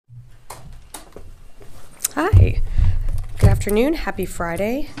Hi, good afternoon, happy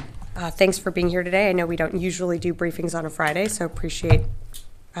Friday. Thanks for being here today. I know we don't usually do briefings on a Friday, so appreciate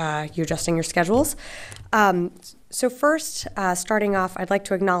you adjusting your schedules. So first, starting off, I'd like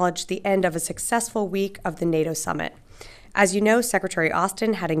to acknowledge the end of a successful week of the NATO summit. As you know, Secretary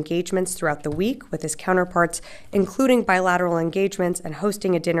Austin had engagements throughout the week with his counterparts, including bilateral engagements and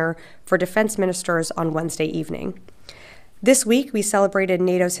hosting a dinner for defense ministers on Wednesday evening. This week, we celebrated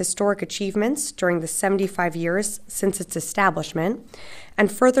NATO's historic achievements during the 75 years since its establishment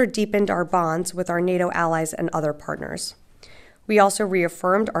and further deepened our bonds with our NATO allies and other partners. We also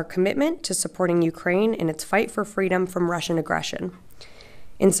reaffirmed our commitment to supporting Ukraine in its fight for freedom from Russian aggression.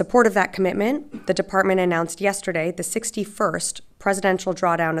 In support of that commitment, the department announced yesterday the 61st Presidential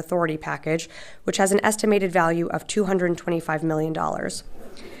Drawdown Authority Package, which has an estimated value of $225 million.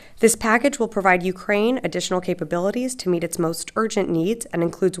 This package will provide Ukraine additional capabilities to meet its most urgent needs and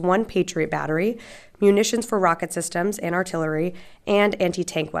includes one Patriot battery, munitions for rocket systems and artillery, and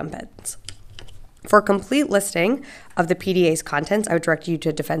anti-tank weapons. For a complete listing of the PDA's contents, I would direct you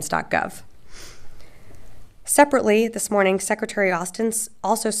to defense.gov. Separately, this morning, Secretary Austin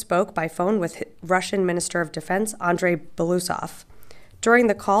also spoke by phone with Russian Minister of Defense Andrei Belousov. During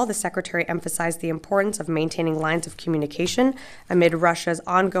the call, the Secretary emphasized the importance of maintaining lines of communication amid Russia's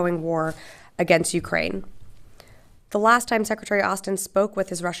ongoing war against Ukraine. The last time Secretary Austin spoke with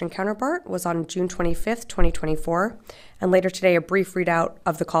his Russian counterpart was on June 25th, 2024, and later today a brief readout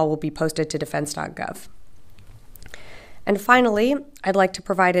of the call will be posted to defense.gov. And finally, I'd like to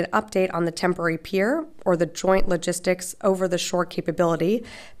provide an update on the temporary pier, or the Joint Logistics Over-the-Shore capability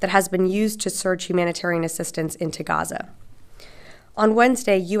that has been used to surge humanitarian assistance into Gaza. On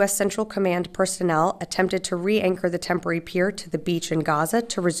Wednesday, U.S. Central Command personnel attempted to re-anchor the temporary pier to the beach in Gaza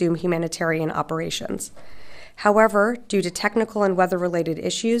to resume humanitarian operations. However, due to technical and weather-related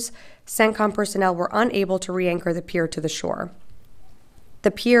issues, CENTCOM personnel were unable to re-anchor the pier to the shore.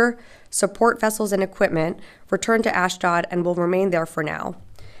 The pier, support vessels, and equipment returned to Ashdod and will remain there for now.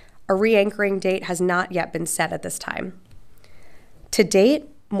 A re-anchoring date has not yet been set at this time. To date,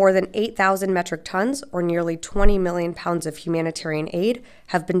 more than 8,000 metric tons, or nearly 20 million pounds of humanitarian aid,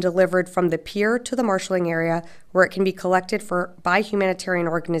 have been delivered from the pier to the marshalling area where it can be collected by humanitarian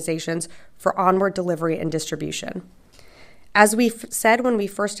organizations for onward delivery and distribution. As we said when we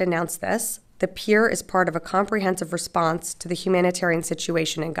first announced this, the pier is part of a comprehensive response to the humanitarian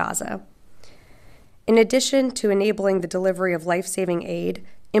situation in Gaza. In addition to enabling the delivery of life-saving aid,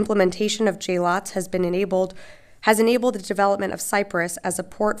 implementation of JLOTS has enabled the development of Cyprus as a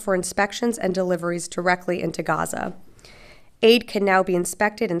port for inspections and deliveries directly into Gaza. Aid can now be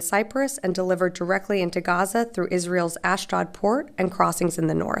inspected in Cyprus and delivered directly into Gaza through Israel's Ashdod port and crossings in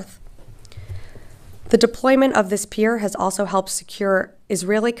the north. The deployment of this pier has also helped secure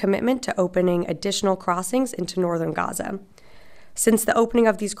Israeli commitment to opening additional crossings into northern Gaza. Since the opening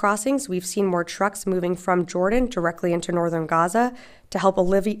of these crossings, we've seen more trucks moving from Jordan directly into northern Gaza to help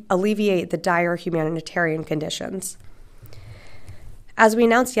alleviate the dire humanitarian conditions. As we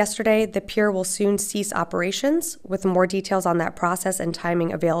announced yesterday, the pier will soon cease operations, with more details on that process and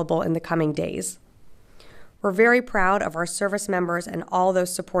timing available in the coming days. We're very proud of our service members and all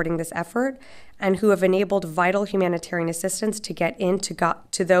those supporting this effort and who have enabled vital humanitarian assistance to get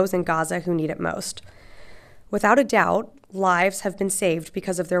to those in Gaza who need it most. Without a doubt, lives have been saved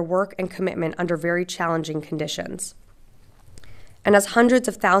because of their work and commitment under very challenging conditions. And as hundreds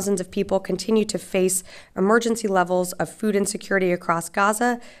of thousands of people continue to face emergency levels of food insecurity across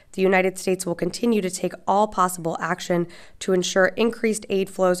Gaza, the United States will continue to take all possible action to ensure increased aid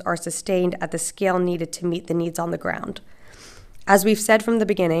flows are sustained at the scale needed to meet the needs on the ground. As we've said from the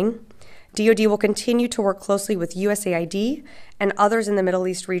beginning, DoD will continue to work closely with USAID and others in the Middle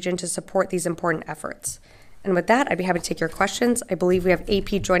East region to support these important efforts. And with that, I'd be happy to take your questions. I believe we have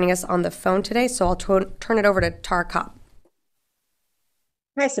AP joining us on the phone today, so I'll turn it over to Tara Kopp.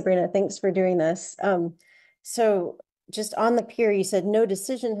 Hi, Sabrina. Thanks for doing this. So just on the pier, you said no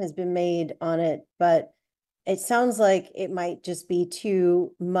decision has been made on it, but it sounds like it might just be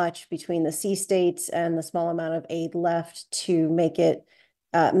too much between the sea states and the small amount of aid left to make it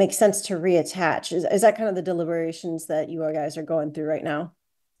make sense to reattach. Is that kind of the deliberations that you guys are going through right now?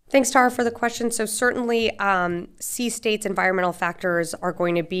 Thanks, Tara, for the question. So certainly sea states environmental factors are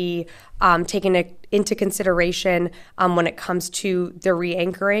going to be taken into consideration when it comes to the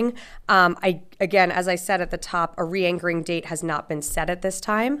re-anchoring. Again, as I said at the top, a re-anchoring date has not been set at this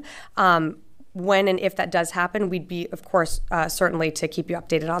time. When and if that does happen, we'd be, of course, certainly to keep you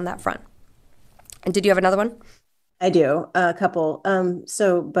updated on that front. And did you have another one? I do, a couple.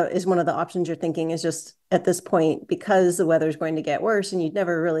 But is one of the options you're thinking is just at this point, because the weather is going to get worse and you've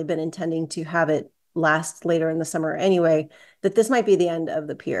never really been intending to have it last later in the summer anyway, that this might be the end of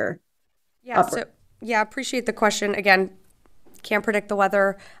the pier. Yeah, appreciate the question. Again, can't predict the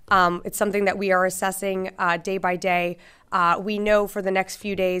weather. It's something that we are assessing day by day. We know for the next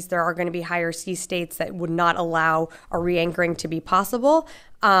few days there are going to be higher sea states that would not allow a re-anchoring to be possible.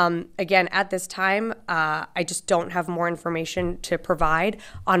 Again, at this time, I just don't have more information to provide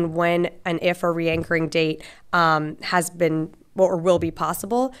on when and if a re-anchoring date has been or will be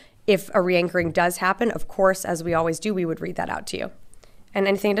possible. If a re-anchoring does happen, of course, as we always do, we would read that out to you. And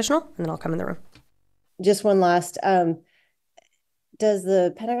anything additional? And then I'll come in the room. Just one last. Does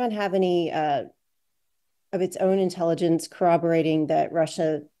the Pentagon have any of its own intelligence corroborating that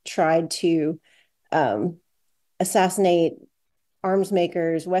Russia tried to assassinate arms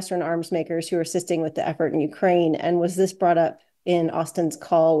makers, Western arms makers who are assisting with the effort in Ukraine? And was this brought up in Austin's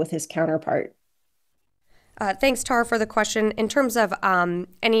call with his counterpart? Thanks, Tara, for the question. In terms of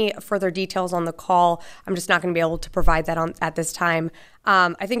any further details on the call, I'm just not going to be able to provide that at this time.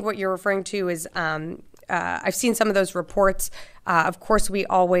 I think what you're referring to is I've seen some of those reports. Of course, we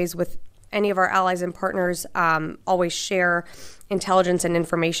always, with any of our allies and partners, always share intelligence and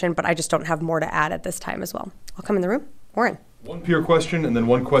information, but I just don't have more to add at this time as well. I'll come in the room. Warren. One peer question and then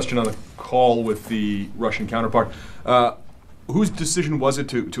one question on the call with the Russian counterpart. Whose decision was it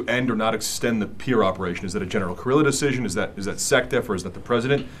to end or not extend the peer operation? Is that a General Kirilla decision? Is that SecDef or is that the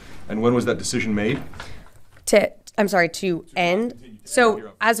president? And when was that decision made? To end.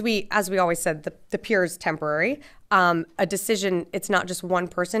 So as we always said, the peer is temporary. A decision, it's not just one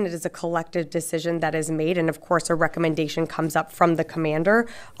person, it is a collective decision that is made. And of course, a recommendation comes up from the commander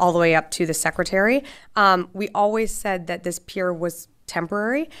all the way up to the secretary. We always said that this peer was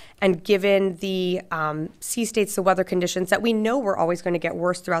temporary, and given the sea states, the weather conditions that we know were always going to get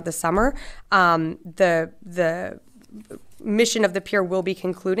worse throughout the summer, the mission of the pier will be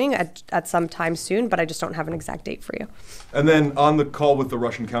concluding at some time soon, but I just don't have an exact date for you. And then on the call with the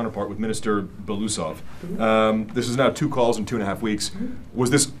Russian counterpart, with Minister Belousov, this is now 2 calls in 2.5 weeks. Was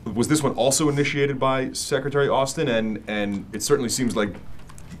this one also initiated by Secretary Austin? And it certainly seems like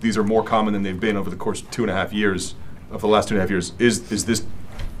these are more common than they've been over the course of 2.5 years. Of the last 2.5 years, is this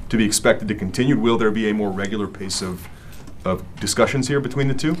to be expected to continue? Will there be a more regular pace of discussions here between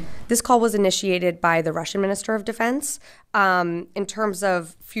the two? This call was initiated by the Russian Minister of Defense. In terms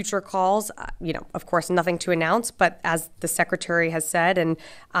of future calls, of course, nothing to announce. But as the Secretary has said, and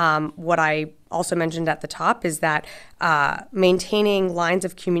what I also mentioned at the top, is that maintaining lines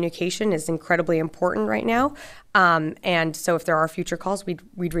of communication is incredibly important right now. And so if there are future calls,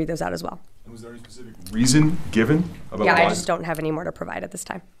 we'd read those out as well. And was there any specific reason given about why? I just don't have any more to provide at this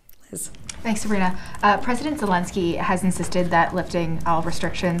time. Liz. Thanks, Sabrina. President Zelensky has insisted that lifting all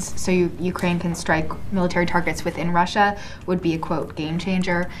restrictions so Ukraine can strike military targets within Russia would be a, quote, game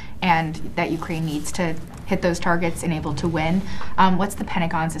changer, and that Ukraine needs to hit those targets and able to win. What's the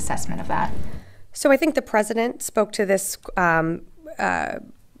Pentagon's assessment of that? So I think the president spoke to this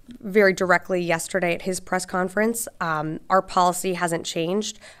very directly yesterday at his press conference. Our policy hasn't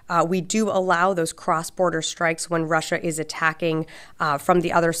changed. We do allow those cross-border strikes when Russia is attacking from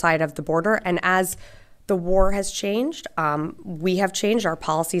the other side of the border. And as the war has changed, we have changed, our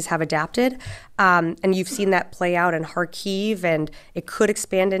policies have adapted. And you've seen that play out in Kharkiv, and it could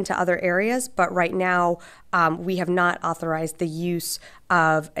expand into other areas. But right now, we have not authorized the use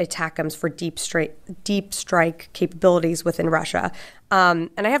of ATACMS for deep strike capabilities within Russia. And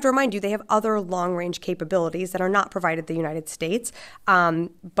I have to remind you, they have other long-range capabilities that are not provided the United States.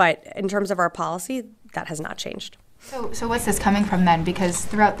 But in terms of our policy, that has not changed. So what's this coming from then? Because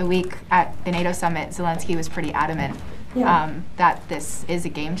throughout the week at the NATO summit, Zelensky was pretty adamant that this is a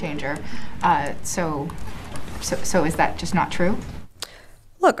game changer. So is that just not true?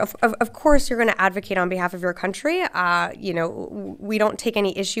 Look, of course, you're going to advocate on behalf of your country. We don't take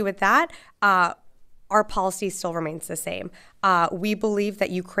any issue with that. Our policy still remains the same. We believe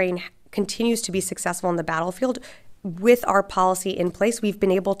that Ukraine continues to be successful in the battlefield. With our policy in place, we've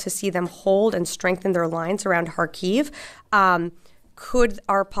been able to see them hold and strengthen their lines around Kharkiv. Could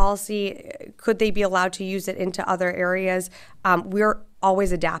they be allowed to use it into other areas? We're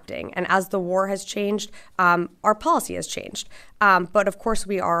always adapting. And as the war has changed, our policy has changed. But of course,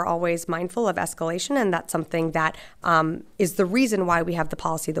 we are always mindful of escalation, and that's something that is the reason why we have the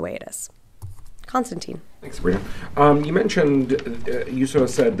policy the way it is. Konstantin. Thanks, Sabrina. You mentioned, you sort of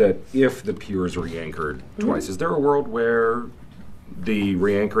said that if the pier is re-anchored twice, is there a world where the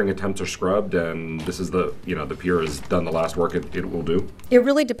re-anchoring attempts are scrubbed and this is the pier has done the last work it will do? It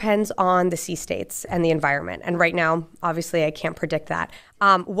really depends on the sea states and the environment. And right now, obviously, I can't predict that.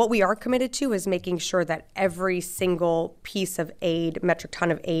 What we are committed to is making sure that every single piece of aid, metric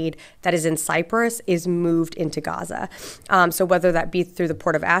ton of aid that is in Cyprus is moved into Gaza. So whether that be through the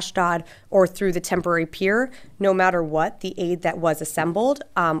port of Ashdod or through the temporary pier, no matter what, the aid that was assembled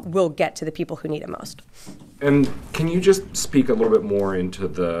will get to the people who need it most. And can you just speak a little bit more into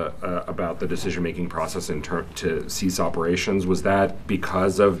the about the decision-making process to cease operations? Was that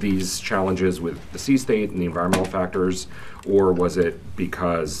because of these challenges with the sea state and the environmental factors, or was it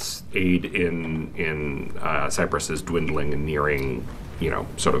because aid in Cyprus is dwindling and nearing,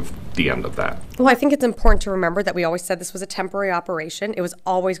 sort of the end of that? Well, I think it's important to remember that we always said this was a temporary operation. It was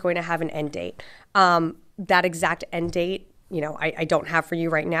always going to have an end date. That exact end date, I don't have for you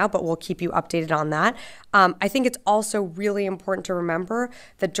right now, but we'll keep you updated on that. I think it's also really important to remember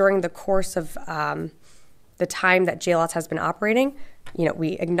that during the course of the time that JLOTS has been operating,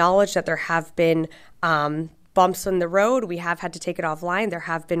 we acknowledge that there have been bumps in the road. We have had to take it offline. There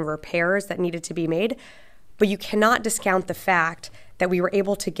have been repairs that needed to be made. But you cannot discount the fact that we were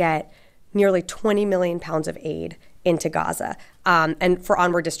able to get nearly 20 million pounds of aid into Gaza and for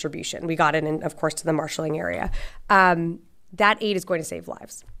onward distribution. We got it in, of course, to the marshalling area. That aid is going to save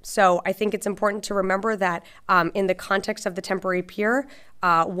lives. So I think it's important to remember that in the context of the temporary pier,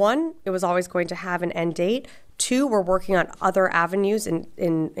 one, it was always going to have an end date. Two, we're working on other avenues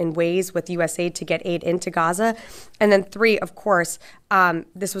in ways with USAID to get aid into Gaza. And then three, of course,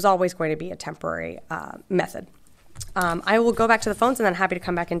 this was always going to be a temporary method. I will go back to the phones and then happy to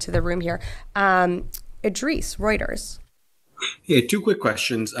come back into the room here. Idris, Reuters. Yeah, two quick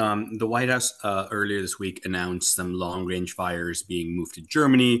questions. The White House earlier this week announced some long-range fires being moved to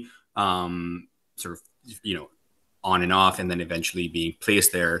Germany, sort of, on and off, and then eventually being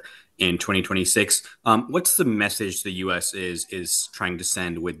placed there in 2026. What's the message the U.S. is trying to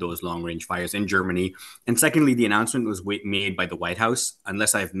send with those long-range fires in Germany? And secondly, the announcement was made by the White House.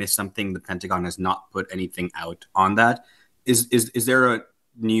 Unless I've missed something, the Pentagon has not put anything out on that. Is there a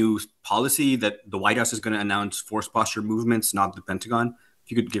new policy that the White House is going to announce force posture movements, not the Pentagon?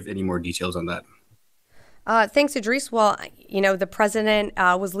 If you could give any more details on that. Thanks, Idris. Well, the president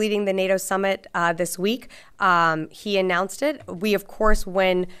was leading the NATO summit this week. He announced it. We, of course,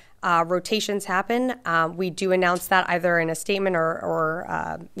 when rotations happen, we do announce that either in a statement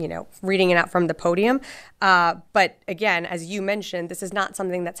or reading it out from the podium. But again, as you mentioned, this is not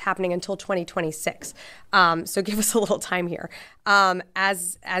something that's happening until 2026. So give us a little time here.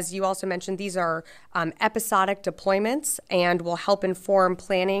 As you also mentioned, these are episodic deployments and will help inform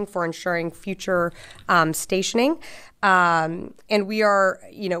planning for ensuring future stationing. And we are,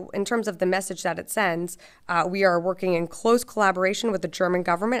 in terms of the message that it sends, we are working in close collaboration with the German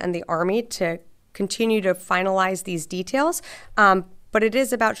government and the army to continue to finalize these details. But it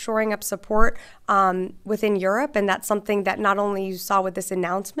is about shoring up support within Europe. And that's something that not only you saw with this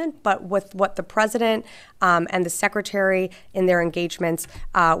announcement, but with what the president and the secretary in their engagements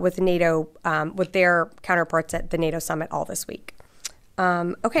with NATO, with their counterparts at the NATO summit all this week.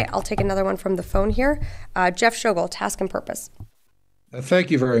 Okay, I'll take another one from the phone here. Jeff Schogel, Task and Purpose.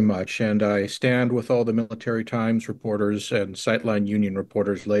 Thank you very much. And I stand with all the Military Times reporters and Sightline Union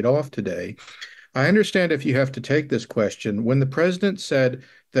reporters laid off today. I understand if you have to take this question, when the president said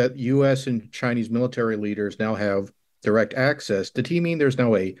that U.S. and Chinese military leaders now have direct access, did he mean there's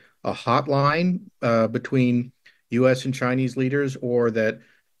now a hotline between U.S. and Chinese leaders, or that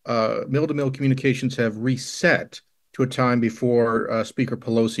mill-to-mill communications have reset to a time before Speaker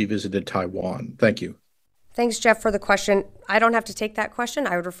Pelosi visited Taiwan? Thank you. Thanks, Jeff, for the question. I don't have to take that question.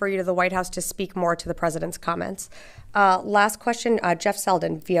 I would refer you to the White House to speak more to the president's comments. Last question, Jeff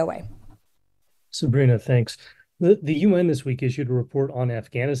Selden, VOA. Sabrina, thanks. The UN this week issued a report on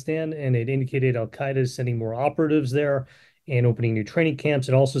Afghanistan, and it indicated al-Qaeda is sending more operatives there and opening new training camps.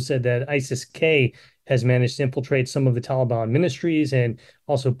 It also said that ISIS-K has managed to infiltrate some of the Taliban ministries and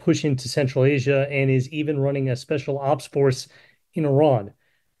also push into Central Asia, and is even running a special ops force in Iran.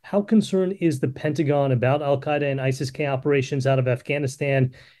 How concerned is the Pentagon about al-Qaeda and ISIS-K operations out of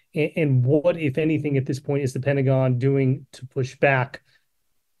Afghanistan? And what, if anything, at this point, is the Pentagon doing to push back?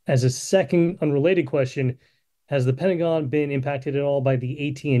 As a second unrelated question, has the Pentagon been impacted at all by the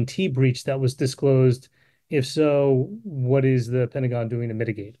AT&T breach that was disclosed? If so, what is the Pentagon doing to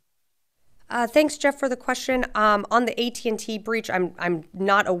mitigate? Thanks, Jeff, for the question. On the AT&T breach, I'm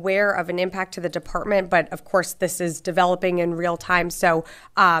not aware of an impact to the department, but of course this is developing in real time. So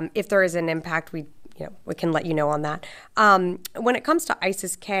if there is an impact, we can let you know on that. When it comes to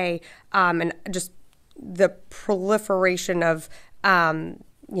ISIS-K and just the proliferation of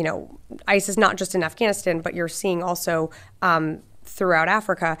ISIS not just in Afghanistan, but you're seeing also throughout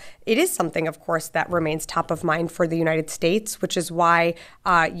Africa, it is something, of course, that remains top of mind for the United States, which is why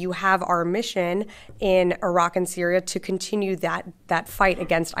you have our mission in Iraq and Syria to continue that fight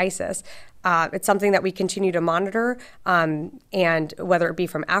against ISIS. It's something that we continue to monitor, and whether it be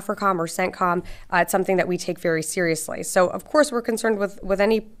from AFRICOM or CENTCOM, it's something that we take very seriously. So, of course, we're concerned with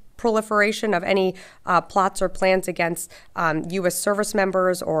any proliferation of any plots or plans against U.S. service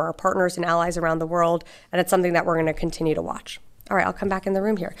members or our partners and allies around the world, and it's something that we're going to continue to watch. All right, I'll come back in the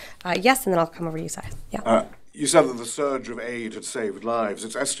room here. Yes, and then I'll come over to you, Sai. Yeah. You said that the surge of aid had saved lives.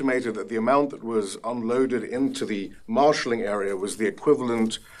 It's estimated that the amount that was unloaded into the marshalling area was the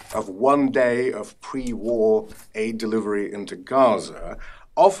equivalent of 1 day of pre-war aid delivery into Gaza.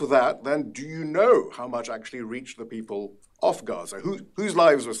 Off of that, then, do you know how much actually reached the people off Gaza? Whose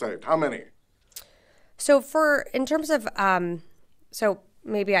lives were saved? How many? So in terms of,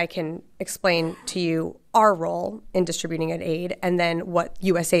 maybe I can explain to you our role in distributing aid and then what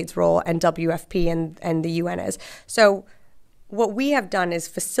USAID's role and WFP and the UN is. So what we have done is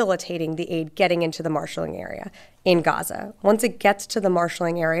facilitating the aid getting into the marshalling area in Gaza. Once it gets to the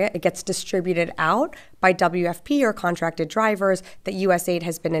marshalling area, it gets distributed out by WFP or contracted drivers that USAID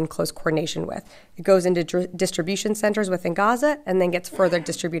has been in close coordination with. It goes into distribution centers within Gaza and then gets further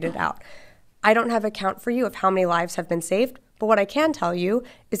distributed out. I don't have a count for you of how many lives have been saved, but what I can tell you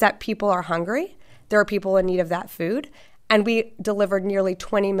is that people are hungry. There are people in need of that food. And we delivered nearly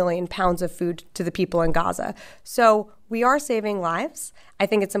 20 million pounds of food to the people in Gaza. So we are saving lives. I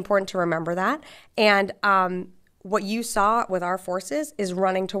think it's important to remember that. And what you saw with our forces is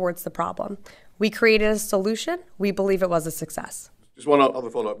running towards the problem. We created a solution. We believe it was a success. Just one other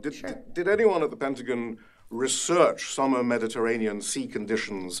follow-up. Sure. Did anyone at the Pentagon research summer Mediterranean sea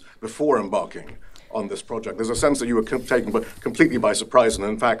conditions before embarking on this project? There's a sense that you were taken completely by surprise, and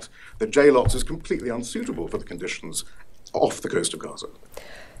in fact, the JLOTS is completely unsuitable for the conditions off the coast of Gaza.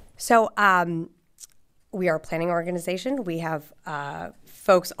 So we are a planning organization. We have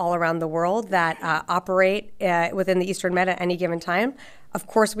folks all around the world that operate within the Eastern Med at any given time. Of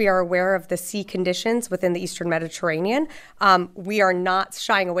course, we are aware of the sea conditions within the Eastern Mediterranean. We are not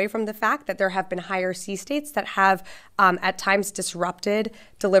shying away from the fact that there have been higher sea states that have at times disrupted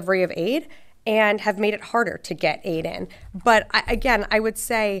delivery of aid and have made it harder to get aid in. But I would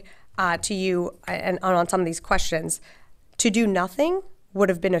say to you, and on some of these questions, to do nothing would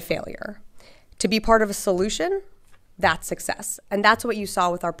have been a failure. To be part of a solution, that's success. And that's what you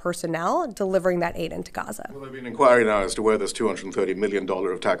saw with our personnel delivering that aid into Gaza. Well, there'll be an inquiry now as to where this $230 million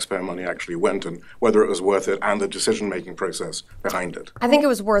of taxpayer money actually went and whether it was worth it and the decision-making process behind it. I think it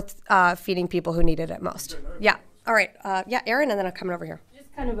was worth feeding people who needed it most. Yeah. All right. Aaron, and then I'm coming over here.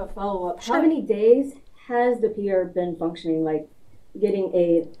 Just kind of a follow-up. Sure. How many days has the pier been functioning, like getting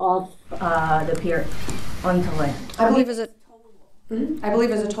aid off the pier onto land? I believe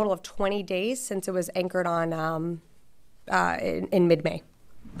it was a total of 20 days since it was anchored on in mid-May.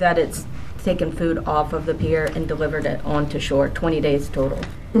 That it's taken food off of the pier and delivered it onto shore, 20 days total.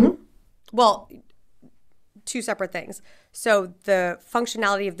 Mm-hmm. Well, two separate things. So the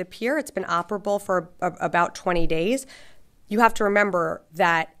functionality of the pier, it's been operable for about 20 days. You have to remember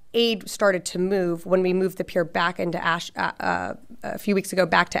that aid started to move when we moved the pier back into a few weeks ago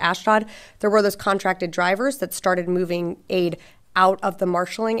back to Ashdod. There were those contracted drivers that started moving aid out of the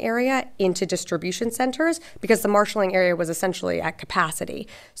marshalling area into distribution centers because the marshalling area was essentially at capacity.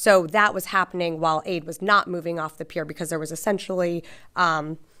 So that was happening while aid was not moving off the pier because there was essentially,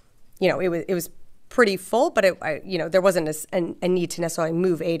 it was pretty full, but there wasn't a need to necessarily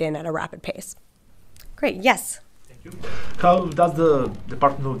move aid in at a rapid pace. Great. Yes. How does the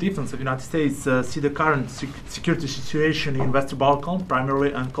Department of Defense of the United States see the current security situation in Western Balkans,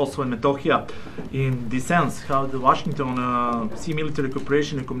 primarily, and Kosovo and Metohija? In this sense, how the Washington see military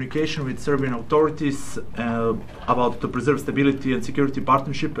cooperation and communication with Serbian authorities about to preserve stability and security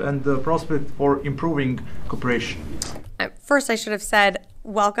partnership and the prospect for improving cooperation? First, I should have said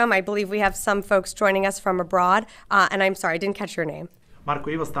welcome. I believe we have some folks joining us from abroad, and I'm sorry, I didn't catch your name. Marko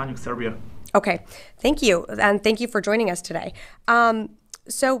Ivastanjuk, Serbia. Okay, thank you, and thank you for joining us today.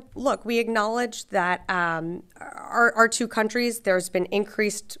 So, look, we acknowledge that our two countries, there's been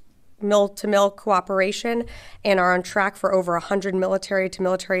increased mill-to-mill cooperation and are on track for over 100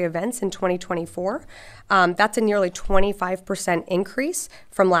 military-to-military events in 2024. That's a nearly 25% increase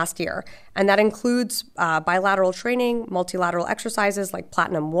from last year. And that includes bilateral training, multilateral exercises like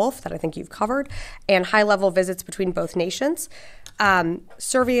Platinum Wolf that I think you've covered, and high-level visits between both nations.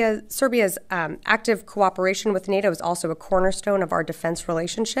 Serbia's active cooperation with NATO is also a cornerstone of our defense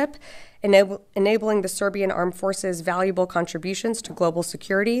relationship, enabling the Serbian armed forces valuable contributions to global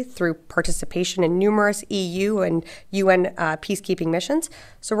security through participation in numerous EU and UN peacekeeping missions.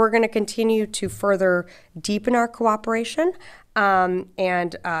 So we're going to continue to further deepen our cooperation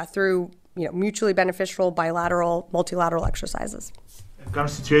and through mutually beneficial bilateral, multilateral exercises. Current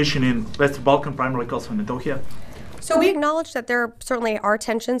situation in Western Balkan, primarily Kosovo and Metohija. So we acknowledge that there certainly are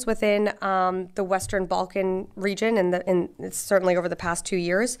tensions within the Western Balkan region, and it's certainly over the past 2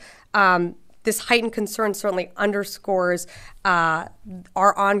 years. This heightened concern certainly underscores our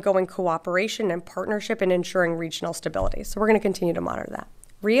ongoing cooperation and partnership in ensuring regional stability. So we're going to continue to monitor that.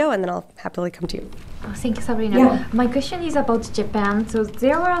 Rio, and then I'll happily come to you. Oh, thank you, Sabrina. Yeah. My question is about Japan. So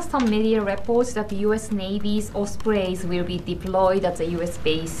there are some media reports that the U.S. Navy's Ospreys will be deployed at the U.S.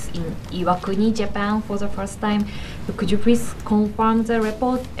 base in Iwakuni, Japan for the first time. So could you please confirm the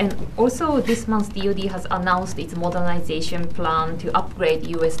report? And also this month, DoD has announced its modernization plan to upgrade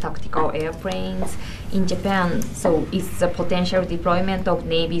U.S. tactical airplanes in Japan. So is the potential deployment of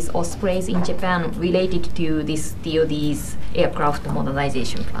Navy's Ospreys in Japan related to this DoD's aircraft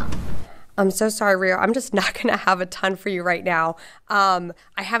modernization plan? I'm so sorry, Rio. I'm just not going to have a ton for you right now. I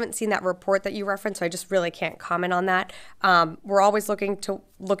haven't seen that report that you referenced, so I just really can't comment on that. We're always looking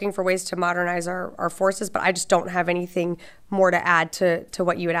for ways to modernize our forces, but I just don't have anything more to add to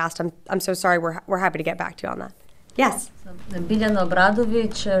what you had asked. I'm so sorry. We're happy to get back to you on that. Yes. Biljana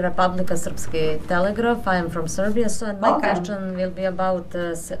Obradović, Republika Srpski Telegraph. I am from Serbia, so my question will be about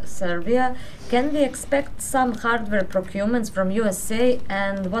Serbia. Can we expect some hardware procurements from USA,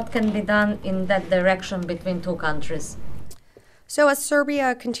 and what can be done in that direction between two countries? So as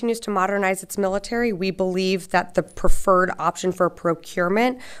Serbia continues to modernize its military, we believe that the preferred option for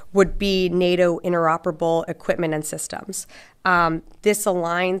procurement would be NATO interoperable equipment and systems. This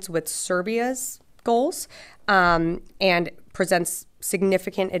aligns with Serbia's goals and presents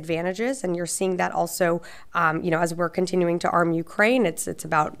significant advantages, and you're seeing that also, as we're continuing to arm Ukraine. It's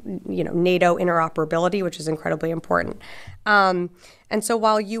about NATO interoperability, which is incredibly important. And so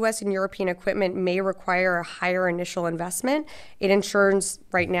while U.S. and European equipment may require a higher initial investment, it ensures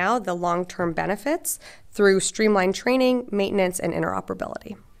right now the long-term benefits through streamlined training, maintenance, and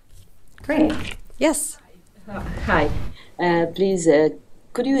interoperability. Great. Yes. Hi. Please.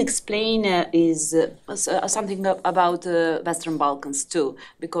 Could you explain something about Western Balkans too?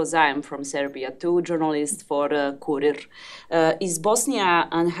 Because I am from Serbia too, journalist for Kurir. Is Bosnia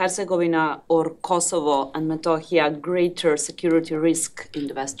and Herzegovina or Kosovo and Metohija greater security risk in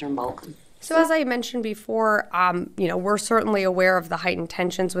the Western Balkans? So as I mentioned before, we're certainly aware of the heightened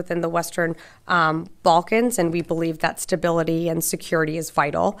tensions within the Western Balkans, and we believe that stability and security is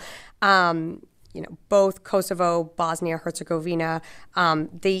vital. Both Kosovo, Bosnia, Herzegovina,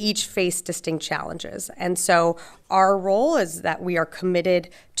 they each face distinct challenges. And so our role is that we are committed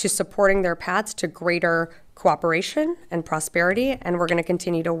to supporting their paths to greater cooperation and prosperity, and we're going to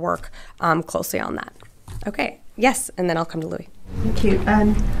continue to work closely on that. Okay, yes, and then I'll come to Louis. Thank you.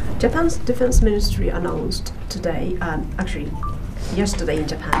 Japan's defense ministry announced today, yesterday in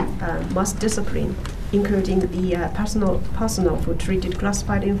Japan, mass discipline, including the personnel who treated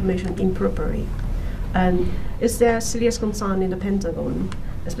classified information improperly. Is there serious concern in the Pentagon,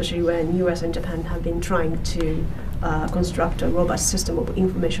 especially when U.S. and Japan have been trying to construct a robust system of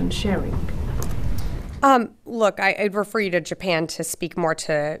information sharing? Look, I'd refer you to Japan to speak more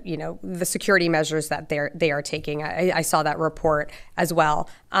to, the security measures that they are taking. I saw that report as well.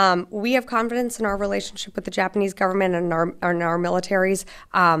 We have confidence in our relationship with the Japanese government and our militaries.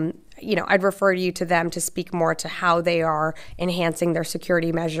 I'd refer you to them to speak more to how they are enhancing their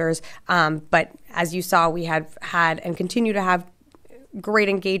security measures. But as you saw, we have had and continue to have great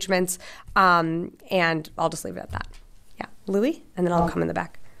engagements. And I'll just leave it at that. Yeah. Louis, and then I'll come in the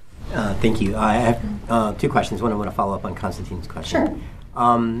back. Thank you. I have two questions. One, I want to follow up on Konstantin's question.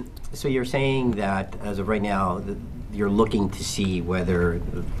 Sure. So you're saying that as of right now, you're looking to see whether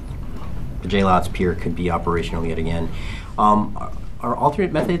the JLOTS pier could be operational yet again. Are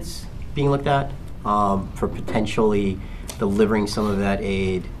alternate methods being looked at for potentially delivering some of that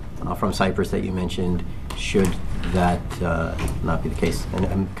aid from Cyprus that you mentioned, should that not be the case? And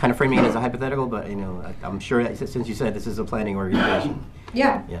I'm kind of framing it as a hypothetical, but I'm sure that since you said this is a planning organization.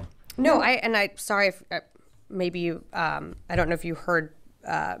 Yeah. No, sorry if maybe you, I don't know if you heard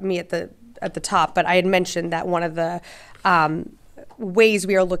me at the top, but I had mentioned that one of the ways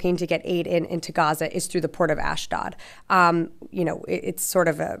we are looking to get aid into Gaza is through the port of Ashdod. It's sort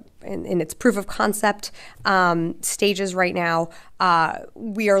of in its proof of concept stages right now.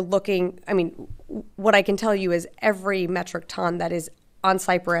 We are looking, what I can tell you is every metric ton that is on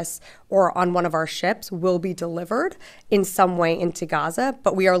Cyprus or on one of our ships will be delivered in some way into Gaza,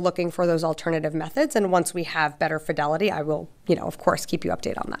 but we are looking for those alternative methods. And once we have better fidelity, I will, of course, keep you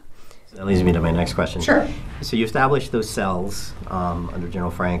updated on that. So that leads me to my next question. Sure. So you established those cells under General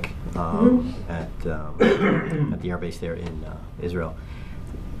Frank at the air base there in Israel.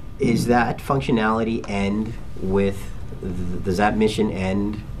 Is that functionality end with, does that mission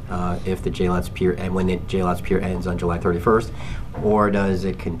end if the JLATS pier, and when the JLATS pier ends on July 31st, or does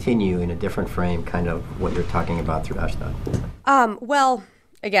it continue in a different frame, kind of what you're talking about through Ashdod? Well,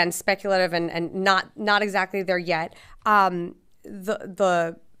 again, speculative and not exactly there yet.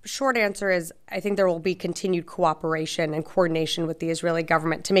 The short answer is I think there will be continued cooperation and coordination with the Israeli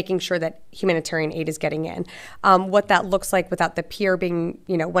government to making sure that humanitarian aid is getting in. What that looks like without the pier being,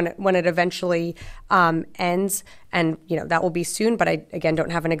 when it eventually ends, and that will be soon, but I again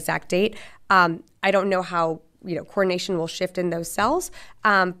don't have an exact date. I don't know how coordination will shift in those cells,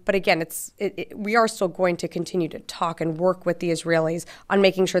 but again, we are still going to continue to talk and work with the Israelis on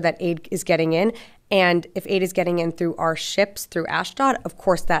making sure that aid is getting in. And if aid is getting in through our ships, through Ashdod, of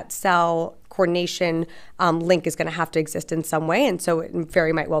course that cell coordination link is going to have to exist in some way, and so it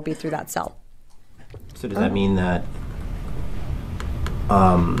very might well be through that cell. So does that mean that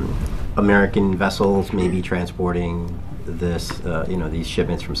American vessels may be transporting these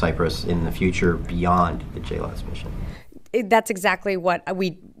shipments from Cyprus in the future beyond the JLATS mission? That's exactly what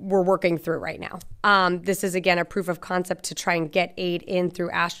we're working through right now. This is, again, a proof of concept to try and get aid in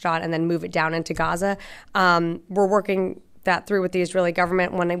through Ashdod and then move it down into Gaza. We're working that through with the Israeli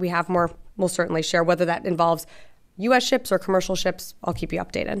government. When we have more, we'll certainly share, whether that involves U.S. ships or commercial ships. I'll keep you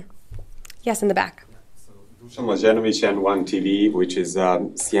updated. Yes, in the back. Dusan Mlađenović, N1 TV, which is a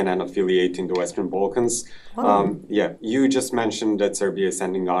CNN affiliate in the Western Balkans. You just mentioned that Serbia is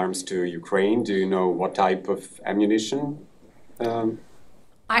sending arms to Ukraine. Do you know what type of ammunition?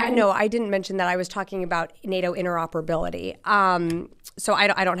 I didn't mention that. I was talking about NATO interoperability. So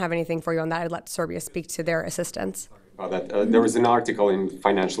I don't have anything for you on that. I'd let Serbia speak to their assistance. There was an article in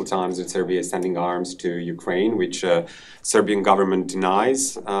Financial Times that Serbia is sending arms to Ukraine, which Serbian government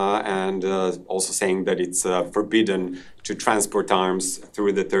denies, and also saying that it's forbidden to transport arms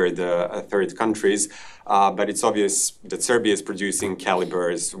through the third countries. But it's obvious that Serbia is producing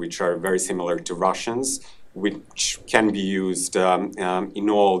calibers which are very similar to Russians, which can be used in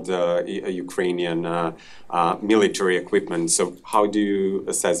all the Ukrainian military equipment. So how do you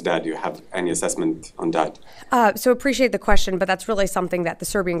assess that? Do you have any assessment on that? So appreciate the question, but that's really something that the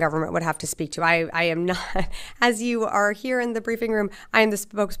Serbian government would have to speak to. I am not, as you are here in the briefing room, I am the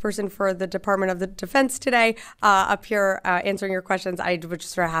spokesperson for the Department of the Defense today, up here answering your questions. I would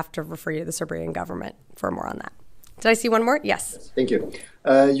just have to refer you to the Serbian government for more on that. Did I see one more? Yes. Thank you.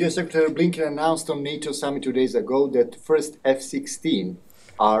 U.S. Secretary Blinken announced on NATO summit 2 days ago that first F-16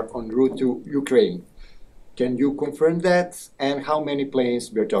 are en route to Ukraine. Can you confirm that? And how many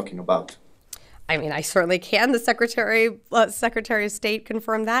planes we're talking about? I certainly can. The Secretary of State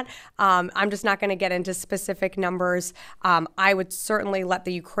confirmed that. I'm just not going to get into specific numbers. I would certainly let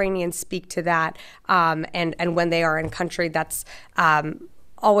the Ukrainians speak to that. And when they are in country, that's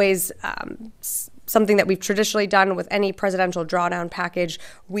always something that we've traditionally done with any presidential drawdown package.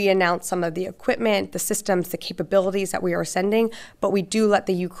 We announce some of the equipment, the systems, the capabilities that we are sending, but we do let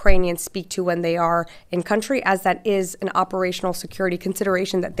the Ukrainians speak to when they are in country, as that is an operational security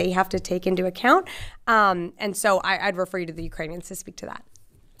consideration that they have to take into account. And so I'd refer you to the Ukrainians to speak to that.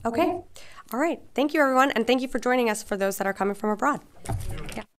 Okay. All right. Thank you, everyone. And thank you for joining us for those that are coming from abroad.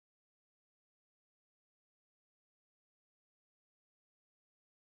 Yeah.